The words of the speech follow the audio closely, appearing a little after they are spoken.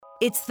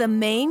It's the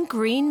Maine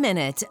Green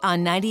Minute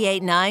on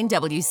 98.9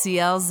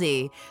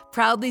 WCLZ,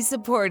 proudly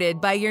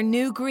supported by your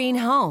new green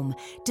home,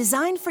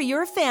 designed for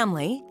your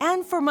family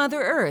and for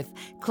Mother Earth,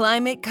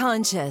 climate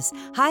conscious,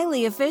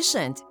 highly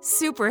efficient,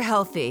 super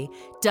healthy.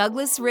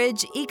 Douglas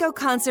Ridge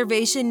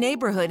Eco-Conservation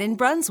Neighborhood in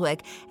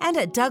Brunswick and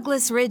at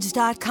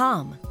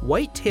douglasridge.com.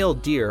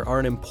 White-tailed deer are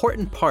an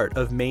important part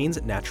of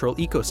Maine's natural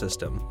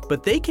ecosystem,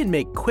 but they can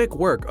make quick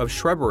work of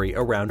shrubbery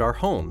around our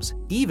homes,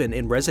 even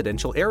in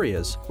residential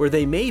areas, where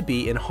they may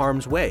be in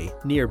harm's way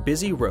near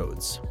busy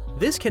roads.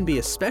 This can be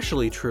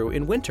especially true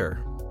in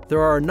winter.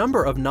 There are a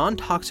number of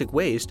non-toxic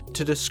ways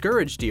to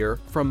discourage deer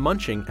from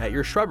munching at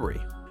your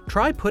shrubbery.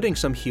 Try putting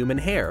some human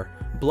hair,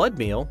 blood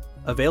meal,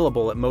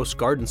 available at most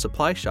garden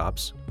supply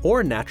shops,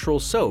 or natural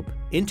soap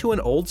into an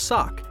old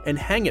sock and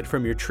hang it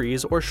from your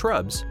trees or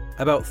shrubs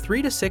about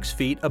 3 to 6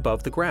 feet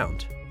above the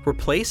ground.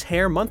 Replace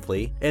hair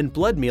monthly and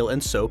blood meal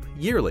and soap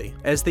yearly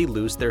as they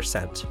lose their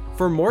scent.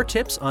 For more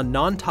tips on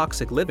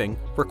non-toxic living,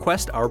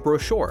 request our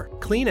brochure,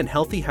 Clean and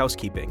Healthy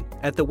Housekeeping,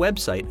 at the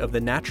website of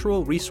the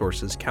Natural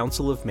Resources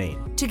Council of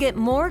Maine. To get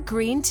more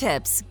green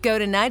tips, go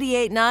to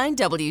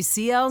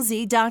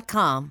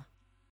 98.9WCLZ.com.